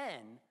with 10,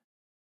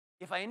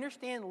 if I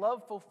understand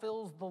love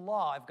fulfills the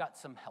law, I've got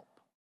some help.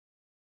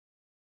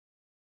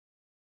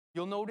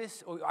 You'll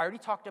notice, I already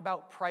talked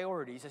about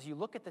priorities. As you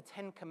look at the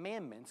 10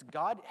 Commandments,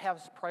 God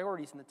has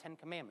priorities in the 10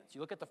 Commandments. You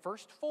look at the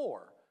first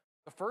four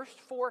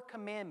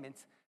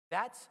commandments,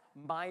 that's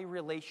my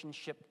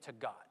relationship to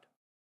God,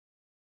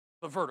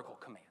 the vertical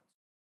commands.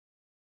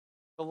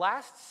 The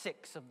last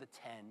 6 of the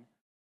 10,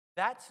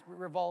 that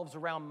revolves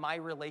around my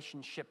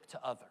relationship to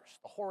others,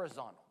 the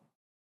horizontal.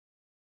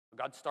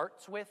 God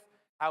starts with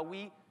how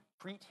we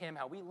treat him,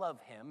 how we love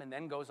him, and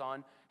then goes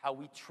on how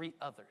we treat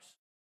others,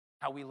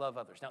 how we love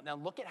others. Now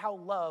look at how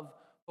love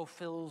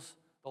fulfills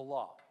the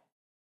law.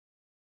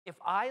 If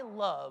I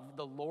love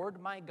the Lord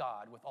my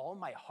God with all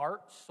my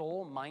heart,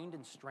 soul, mind,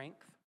 and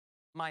strength,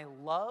 my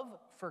love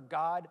for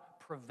God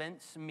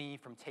prevents me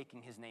from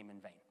taking his name in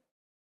vain.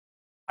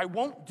 I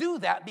won't do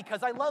that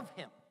because I love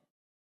him.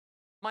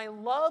 My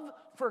love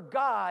for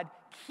God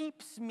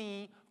keeps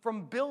me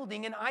from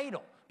building an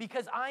idol,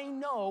 because I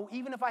know,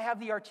 even if I have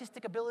the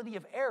artistic ability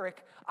of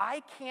Eric,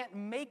 I can't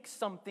make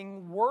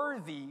something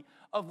worthy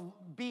of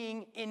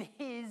being in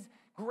his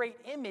great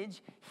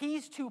image.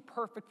 He's too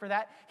perfect for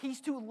that.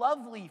 He's too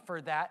lovely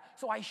for that.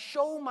 So I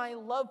show my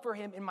love for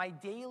him in my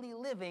daily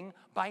living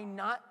by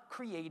not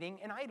creating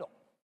an idol.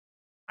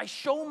 I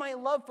show my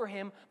love for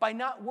him by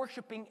not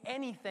worshiping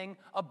anything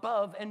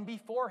above and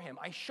before him.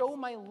 I show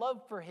my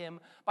love for him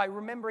by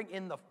remembering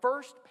in the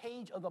first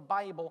page of the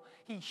Bible,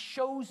 he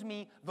shows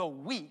me the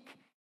weak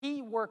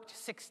He worked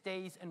 6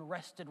 days and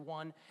rested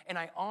one, and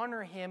I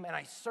honor him and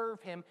I serve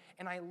him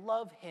and I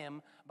love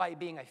him by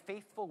being a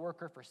faithful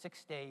worker for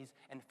 6 days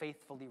and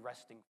faithfully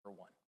resting for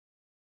one.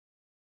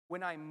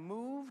 When I'm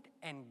moved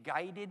and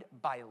guided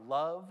by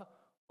love,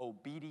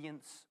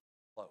 obedience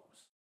flows.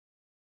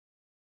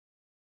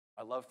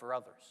 I love for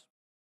others.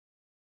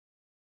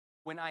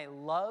 When I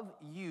love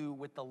you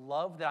with the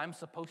love that I'm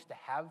supposed to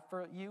have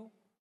for you,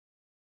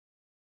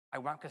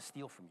 I'm not going to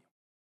steal from you.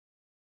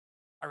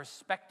 I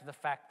respect the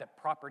fact that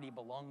property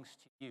belongs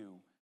to you,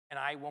 and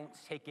I won't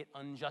take it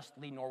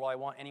unjustly, nor will I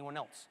want anyone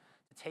else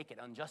to take it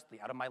unjustly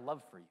out of my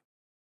love for you.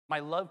 My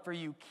love for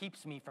you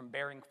keeps me from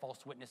bearing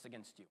false witness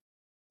against you,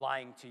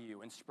 lying to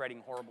you, and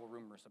spreading horrible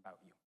rumors about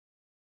you.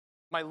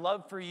 My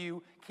love for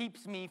you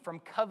keeps me from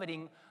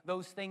coveting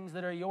those things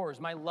that are yours.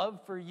 My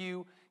love for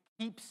you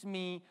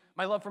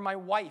my love for my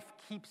wife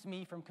keeps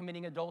me from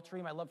committing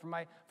adultery. My love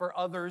for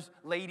others,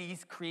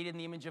 ladies created in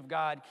the image of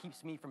God,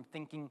 keeps me from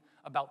thinking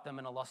about them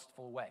in a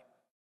lustful way.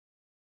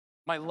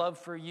 My love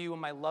for you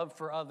and my love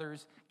for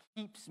others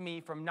keeps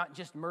me from not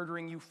just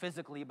murdering you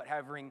physically, but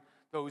having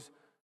those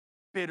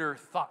bitter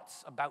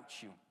thoughts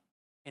about you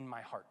in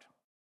my heart.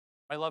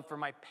 My love for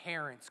my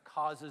parents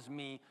causes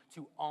me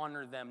to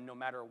honor them no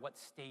matter what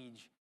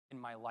stage in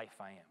my life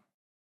I am.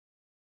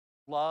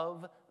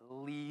 Love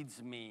leads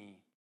me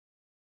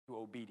to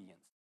obedience.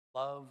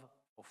 Love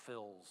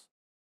fulfills.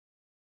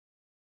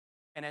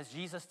 And as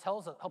Jesus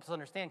tells us, helps us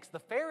understand, because the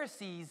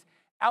Pharisees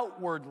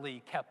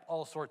outwardly kept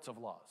all sorts of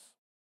laws.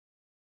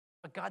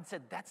 But God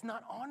said, that's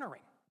not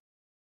honoring.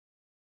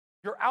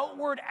 Your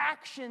outward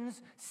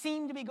actions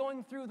seem to be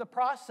going through the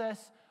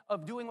process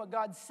of doing what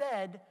God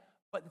said,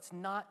 but it's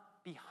not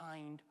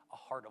behind a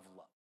heart of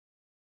love.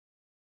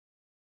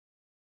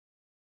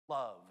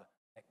 Love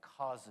that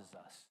causes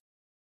us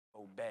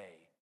to obey.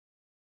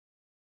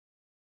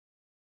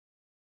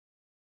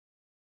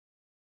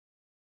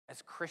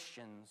 As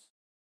Christians,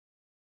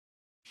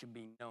 we should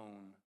be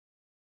known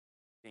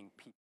being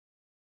people.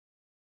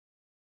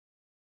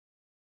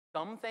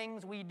 Some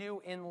things we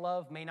do in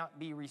love may not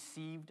be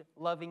received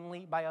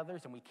lovingly by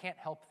others, and we can't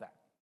help that.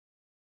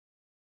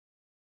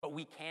 But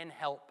we can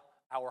help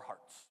our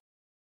hearts.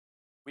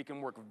 We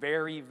can work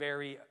very,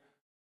 very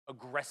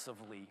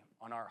aggressively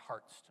on our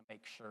hearts to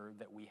make sure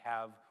that we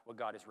have what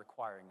God is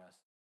requiring us,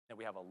 that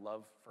we have a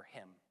love for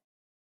him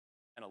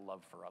and a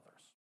love for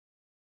others.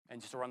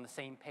 And just so we're on the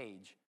same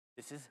page,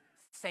 this is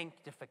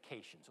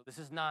sanctification. So this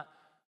is not,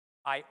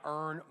 I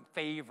earn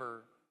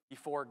favor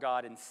before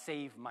God and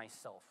save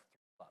myself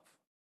through love.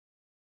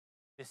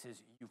 This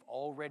is, you've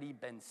already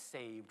been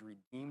saved,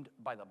 redeemed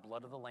by the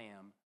blood of the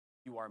Lamb.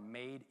 You are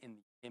made in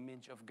the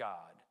image of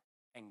God,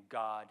 and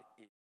God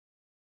is.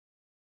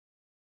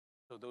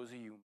 So those of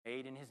you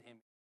made in his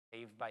image,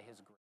 saved by his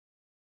grace.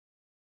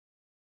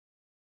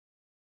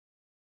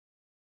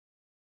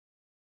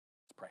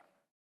 Let's pray.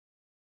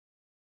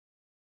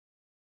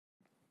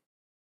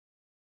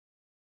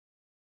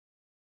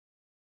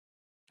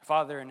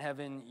 Father in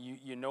heaven,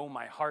 you know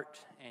my heart,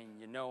 and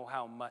you know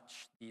how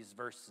much these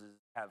verses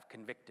have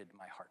convicted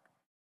my heart.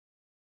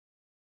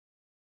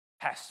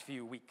 Past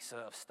few weeks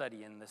of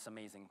studying this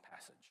amazing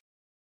passage.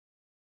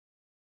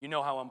 You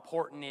know how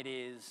important it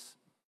is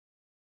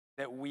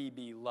that we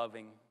be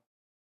loving,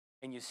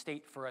 and you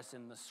state for us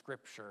in the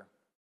scripture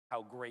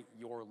how great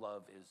your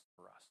love is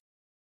for us.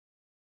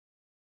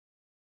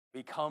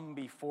 We come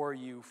before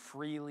you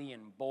freely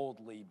and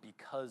boldly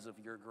because of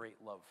your great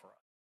love for us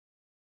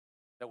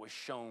that was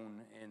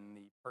shown in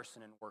the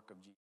person and work of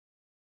Jesus.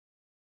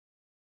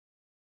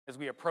 As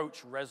we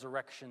approach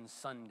Resurrection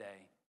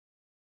Sunday,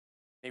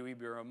 may we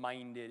be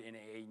reminded in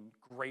a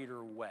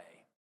greater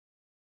way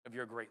of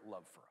your great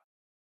love for us.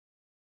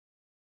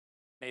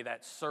 May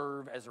that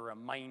serve as a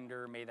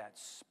reminder. May that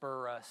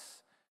spur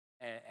us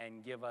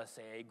and give us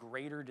a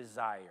greater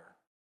desire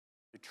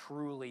to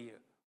truly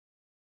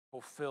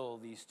fulfill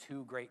these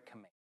two great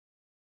commands.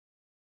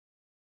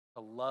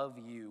 To love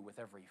you with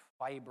every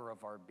fiber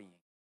of our being,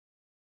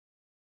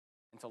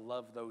 and to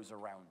love those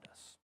around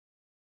us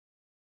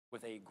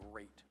with a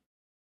great.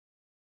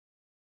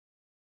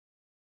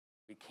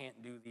 We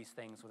can't do these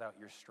things without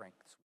your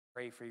strength. So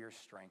pray for your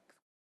strength.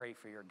 Pray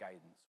for your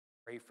guidance.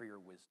 Pray for your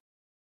wisdom.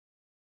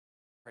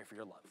 Pray for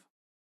your love.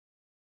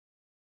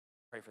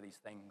 Pray for these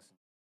things.